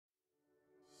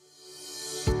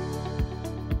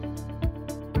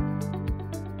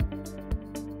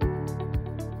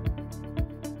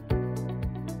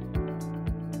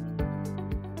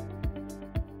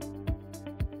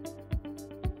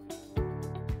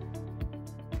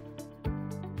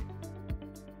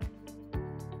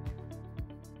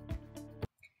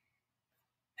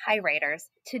Hi, writers.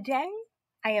 Today,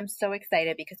 I am so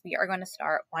excited because we are going to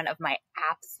start one of my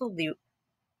absolute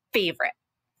favorite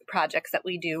projects that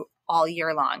we do all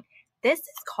year long. This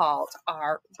is called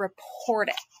our Report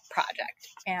It project,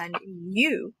 and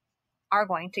you are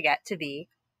going to get to be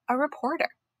a reporter.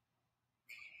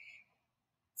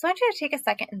 So I want you to take a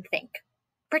second and think.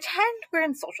 Pretend we're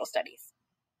in social studies.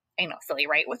 I know, silly,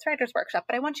 right? With Writer's Workshop,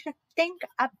 but I want you to think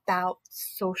about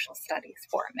social studies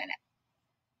for a minute.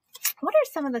 What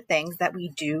are some of the things that we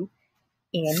do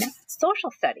in social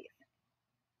studies?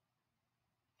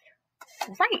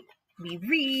 Right. We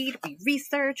read, we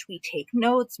research, we take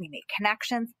notes, we make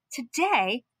connections.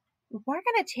 Today, we're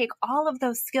going to take all of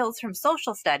those skills from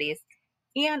social studies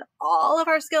and all of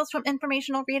our skills from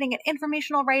informational reading and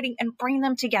informational writing and bring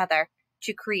them together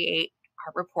to create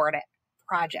our Report It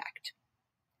project.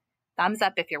 Thumbs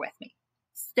up if you're with me.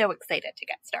 So excited to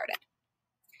get started.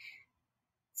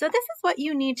 So this is what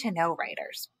you need to know,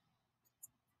 writers.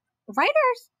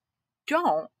 Writers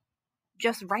don't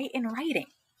just write in writing.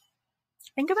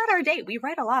 Think about our day. We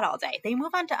write a lot all day. They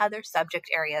move on to other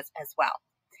subject areas as well.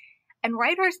 And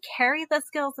writers carry the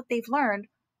skills that they've learned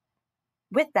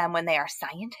with them when they are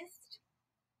scientists,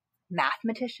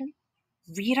 mathematicians,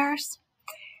 readers.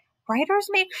 Writers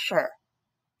make sure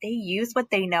they use what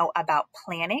they know about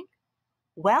planning,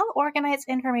 well-organized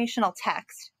informational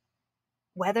text,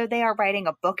 whether they are writing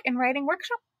a book and writing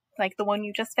workshop, like the one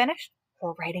you just finished,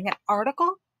 or writing an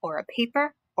article or a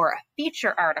paper or a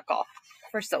feature article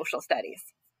for social studies.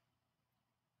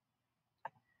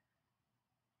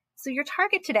 So your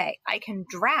target today, I can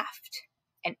draft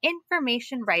an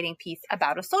information writing piece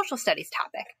about a social studies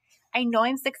topic. I know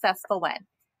I'm successful when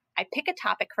I pick a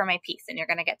topic for my piece, and you're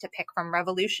going to get to pick from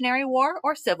Revolutionary War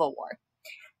or Civil War.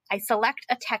 I select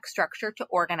a text structure to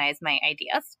organize my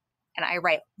ideas, and I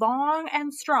write long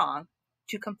and strong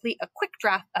to complete a quick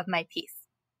draft of my piece.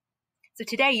 So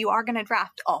today you are going to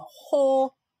draft a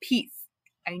whole piece.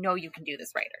 I know you can do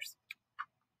this, writers.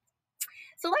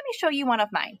 So let me show you one of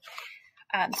mine.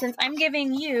 Since I'm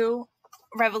giving you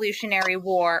Revolutionary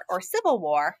War or Civil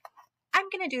War, I'm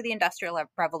going to do the Industrial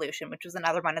Revolution, which was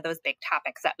another one of those big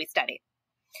topics that we studied.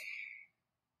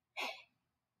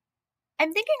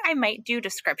 I'm thinking I might do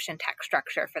description text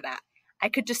structure for that. I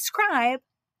could describe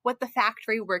what the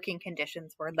factory working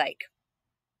conditions were like.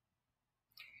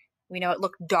 We know it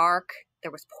looked dark,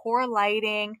 there was poor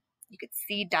lighting, you could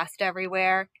see dust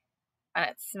everywhere, and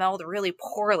it smelled really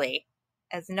poorly,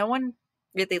 as no one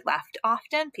really left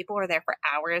often. People were there for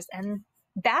hours, and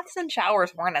baths and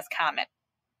showers weren't as common.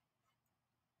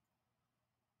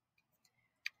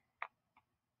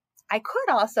 I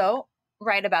could also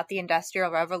write about the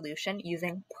Industrial Revolution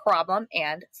using problem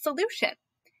and solution.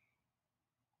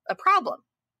 A problem: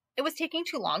 it was taking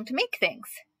too long to make things.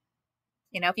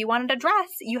 If you wanted a dress,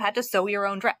 you had to sew your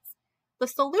own dress. The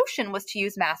solution was to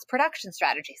use mass production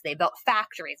strategies. They built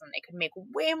factories and they could make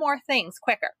way more things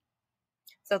quicker.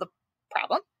 So the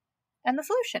problem and the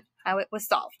solution, how it was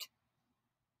solved.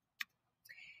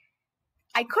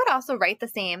 I could also write the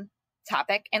same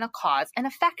topic in a cause and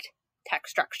effect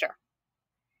text structure.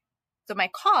 So my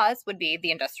cause would be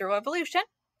the Industrial Revolution,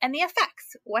 and the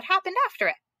effects, what happened after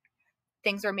it.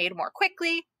 Things were made more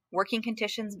quickly, working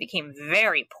conditions became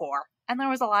very poor, and there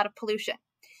was a lot of pollution.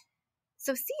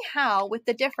 So see how with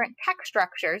the different text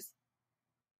structures,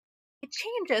 it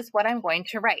changes what I'm going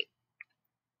to write.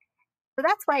 So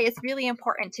that's why it's really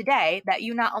important today that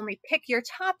you not only pick your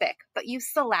topic, but you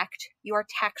select your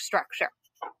text structure.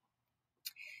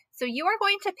 So you are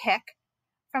going to pick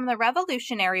from the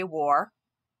Revolutionary War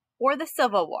or the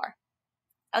Civil War.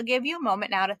 I'll give you a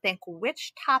moment now to think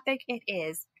which topic it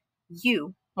is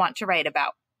you want to write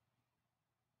about.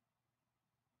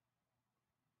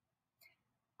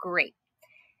 Great.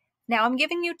 Now I'm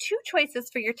giving you two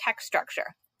choices for your text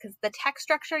structure, because the text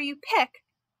structure you pick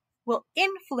will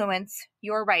influence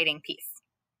your writing piece.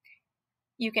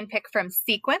 You can pick from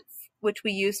sequence, which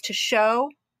we use to show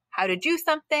how to do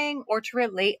something or to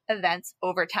relate events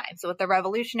over time. So with the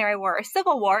Revolutionary War or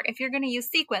Civil War, if you're going to use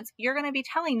sequence, you're going to be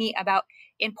telling me about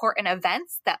important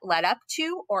events that led up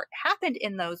to or happened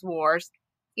in those wars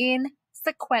in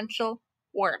sequential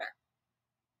order.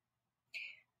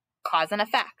 Cause and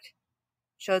effect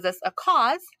shows us a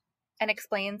cause and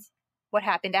explains what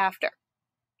happened after.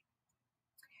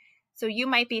 So you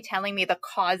might be telling me the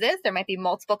causes. There might be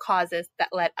multiple causes that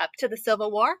led up to the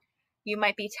Civil War. You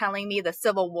might be telling me the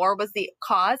Civil War was the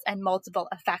cause and multiple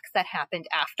effects that happened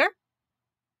after.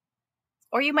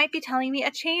 Or you might be telling me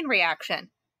a chain reaction.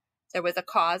 There was a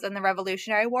cause in the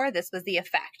Revolutionary War. This was the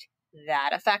effect. That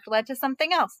effect led to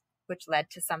something else, which led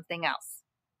to something else.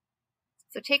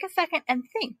 So take a second and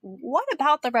think, what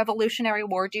about the Revolutionary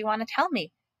War do you want to tell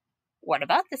me? What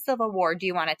about the Civil War do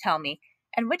you want to tell me?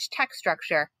 And which text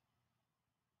structure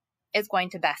is going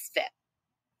to best fit?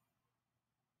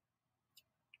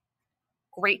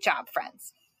 Great job,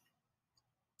 friends.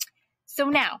 So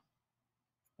now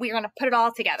we're going to put it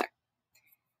all together.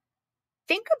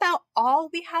 Think about all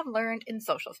we have learned in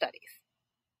social studies.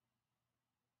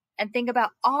 And think about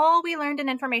all we learned in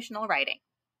informational writing.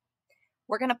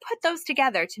 We're going to put those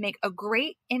together to make a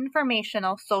great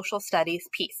informational social studies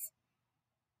piece.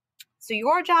 So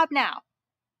your job now,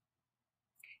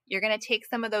 you're going to take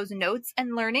some of those notes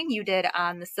and learning you did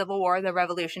on the Civil War, the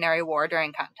Revolutionary War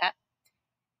during content,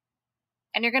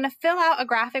 and you're going to fill out a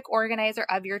graphic organizer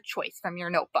of your choice from your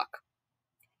notebook.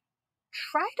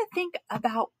 Try to think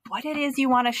about what it is you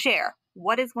want to share,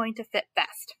 what is going to fit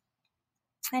best.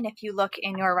 And if you look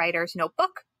in your writer's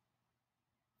notebook,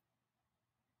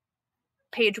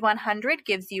 page 100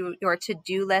 gives you your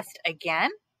to-do list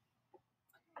again.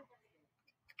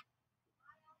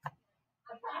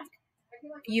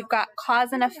 You've got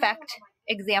cause and effect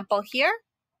example here,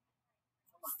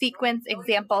 sequence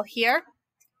example here,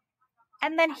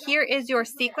 and then here is your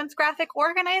sequence graphic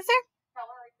organizer.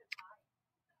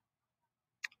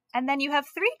 And then you have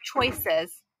 3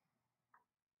 choices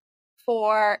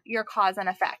for your cause and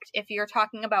effect. If you're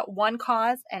talking about one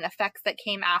cause and effects that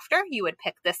came after, you would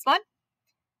pick this one.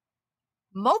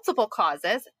 Multiple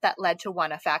causes that led to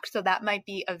one effect, so that might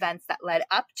be events that led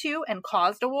up to and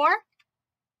caused a war,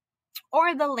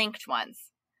 or the linked ones.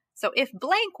 So if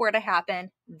blank were to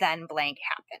happen, then blank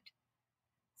happened.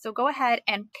 So go ahead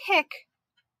and pick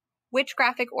which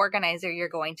graphic organizer you're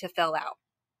going to fill out.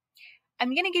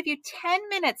 I'm going to give you 10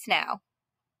 minutes now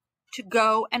to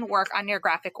go and work on your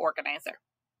graphic organizer.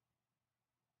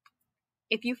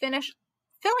 If you finish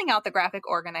filling out the graphic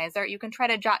organizer, you can try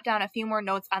to jot down a few more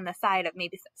notes on the side of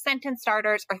maybe sentence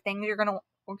starters or things you're going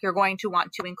to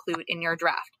want to include in your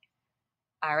draft.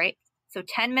 All right, so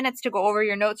 10 minutes to go over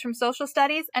your notes from social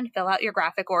studies and fill out your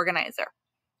graphic organizer.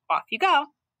 Off you go.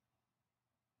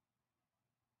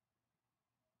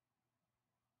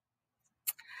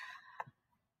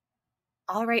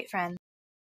 All right, friends.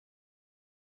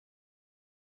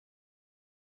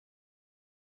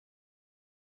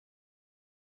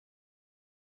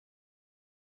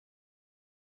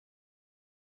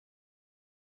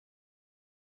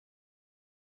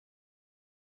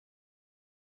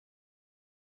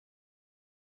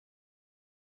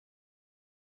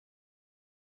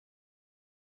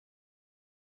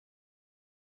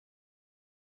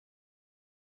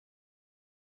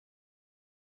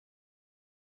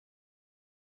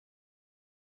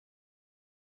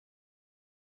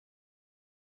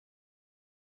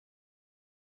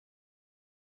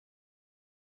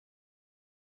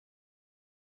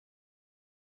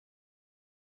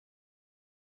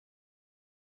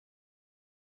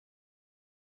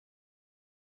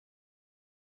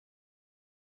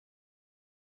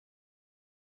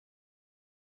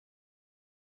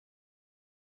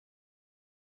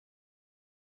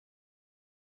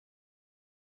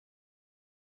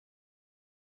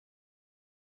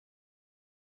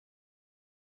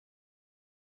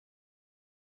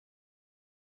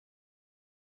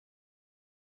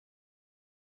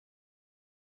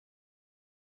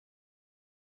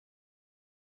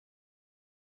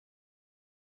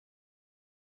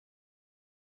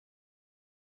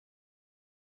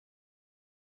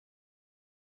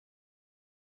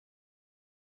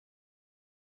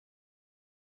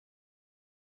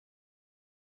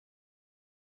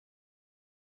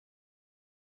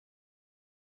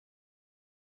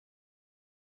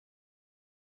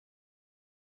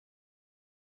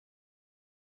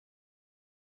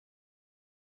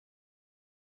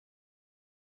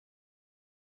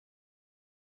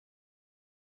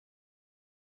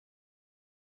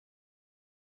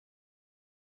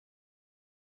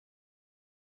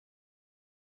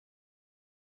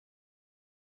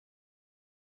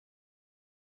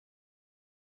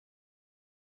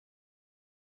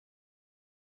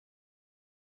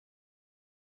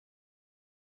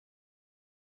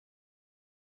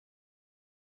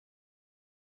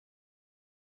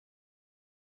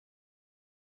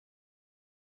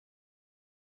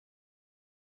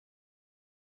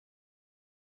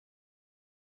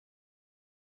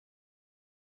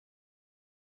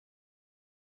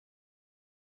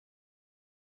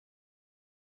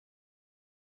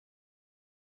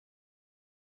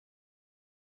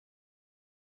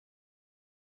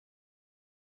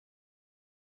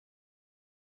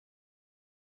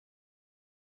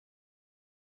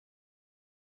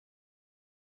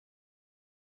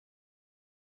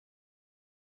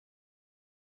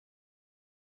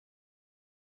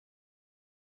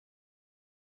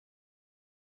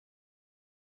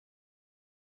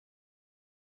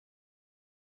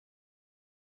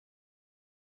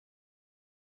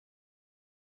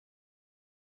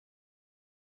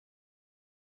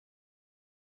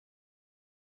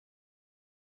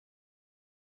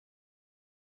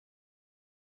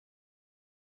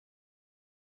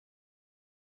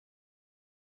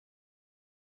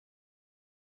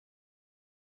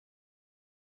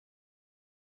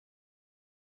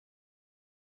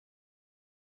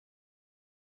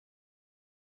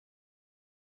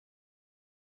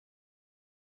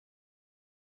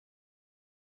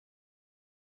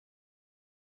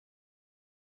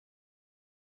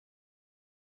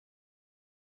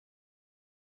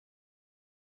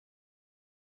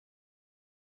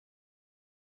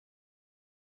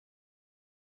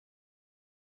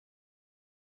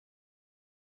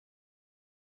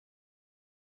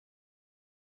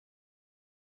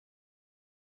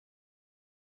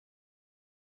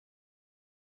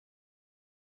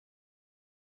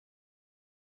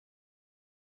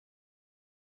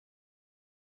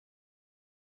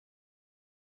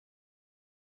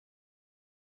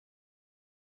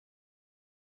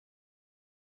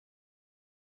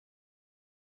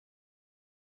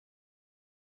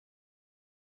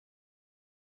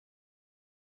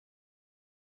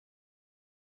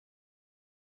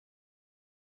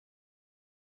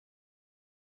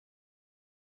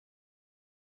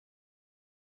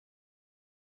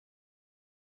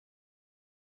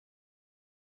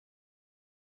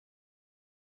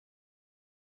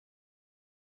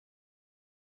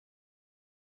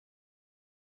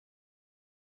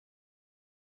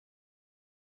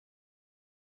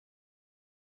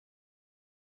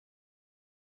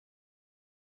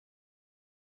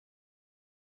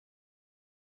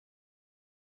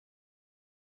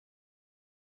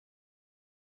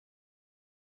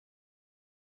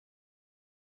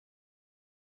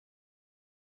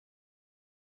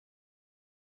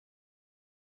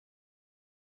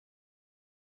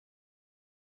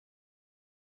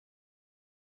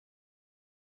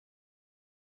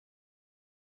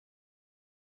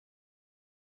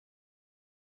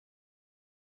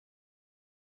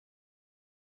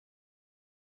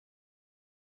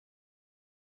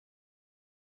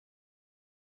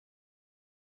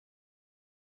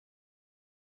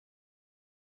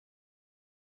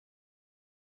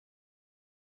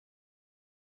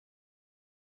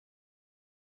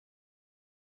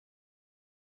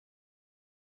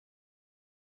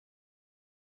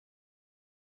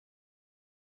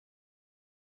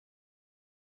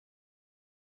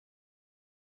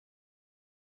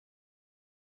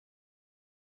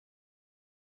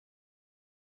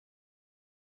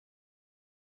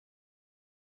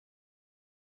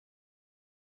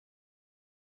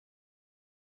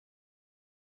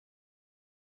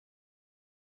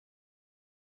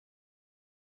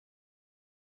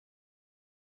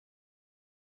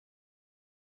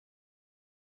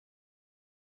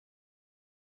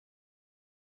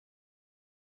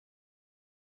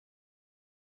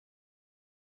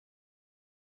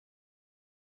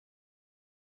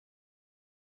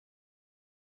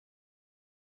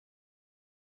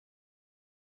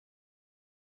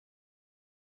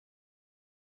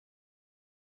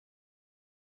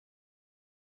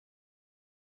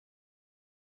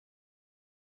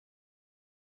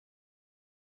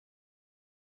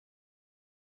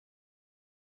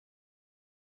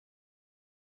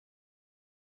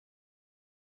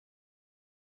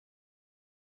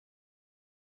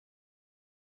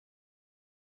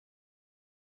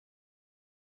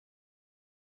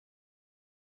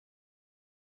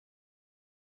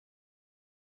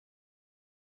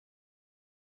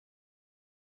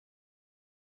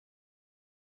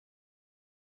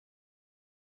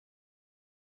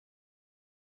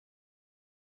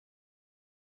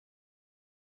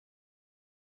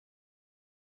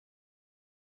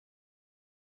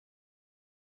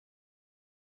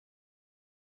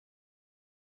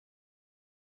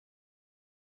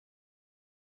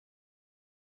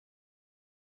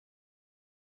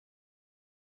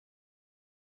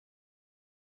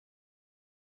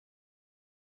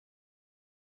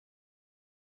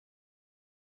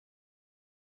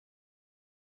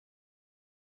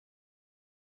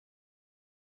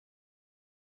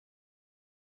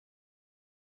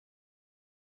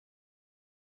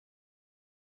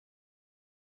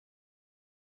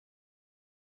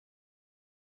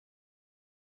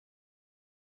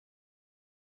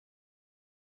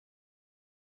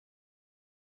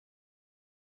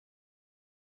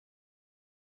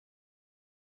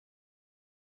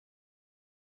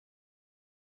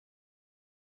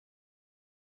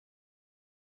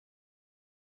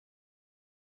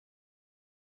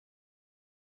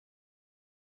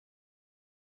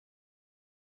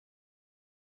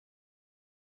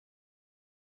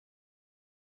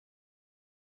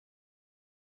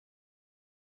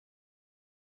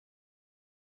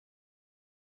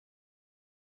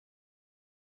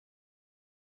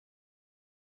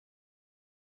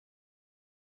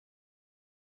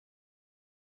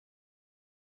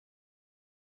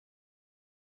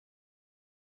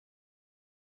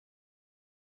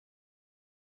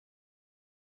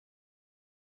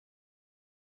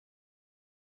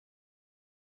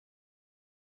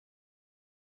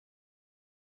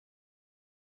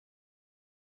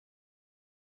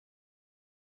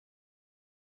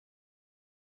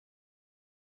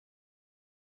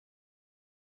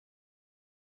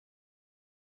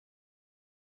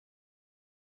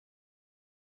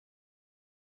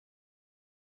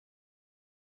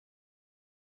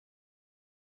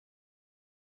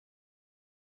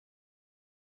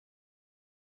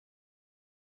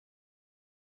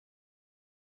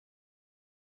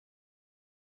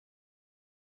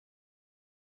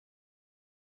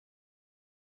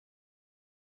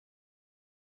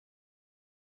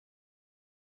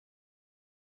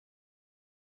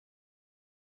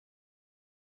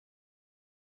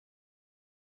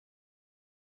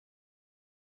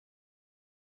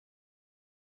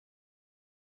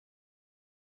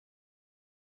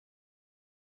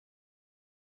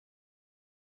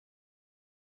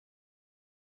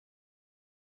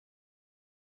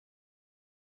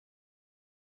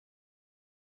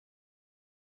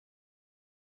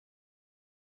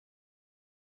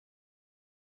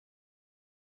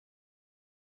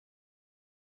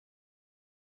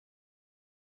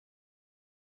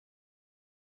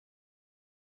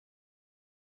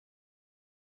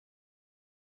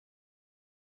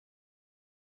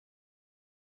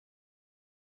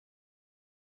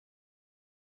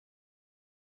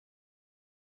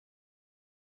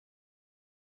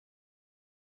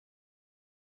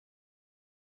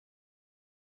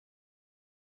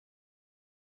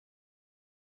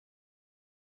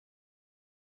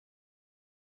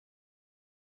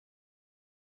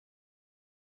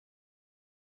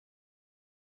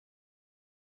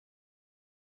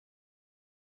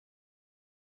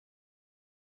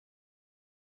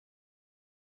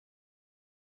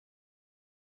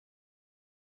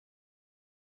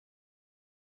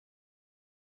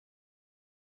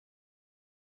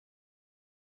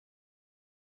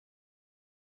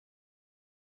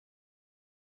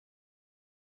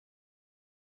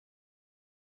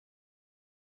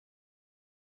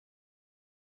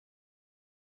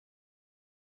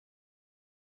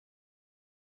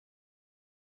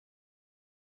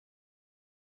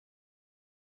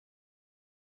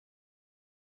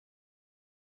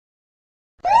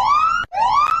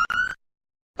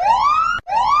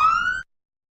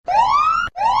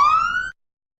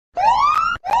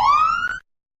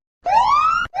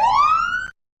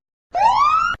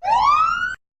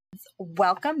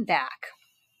 Welcome back.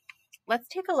 Let's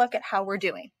take a look at how we're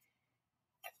doing.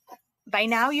 By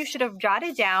now, you should have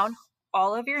jotted down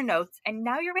all of your notes, and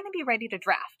now you're going to be ready to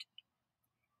draft.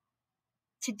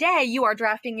 Today, you are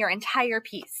drafting your entire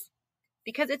piece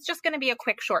because it's just going to be a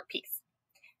quick, short piece.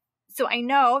 So I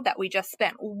know that we just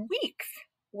spent weeks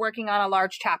working on a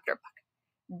large chapter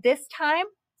book. This time,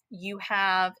 you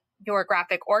have your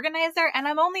graphic organizer, and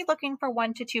I'm only looking for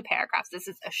 1 to 2 paragraphs. This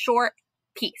is a short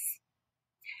piece.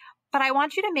 But I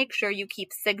want you to make sure you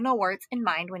keep signal words in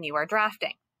mind when you are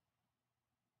drafting.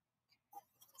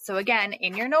 So again,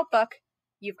 in your notebook,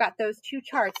 you've got those 2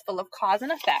 charts full of cause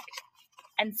and effect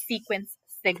and sequence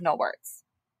signal words.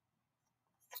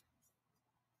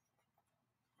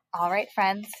 All right,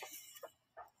 friends,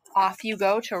 off you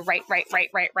go to write.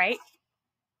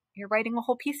 You're writing a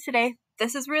whole piece today.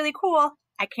 This is really cool.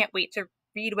 I can't wait to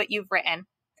read what you've written.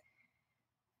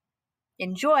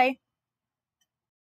 Enjoy.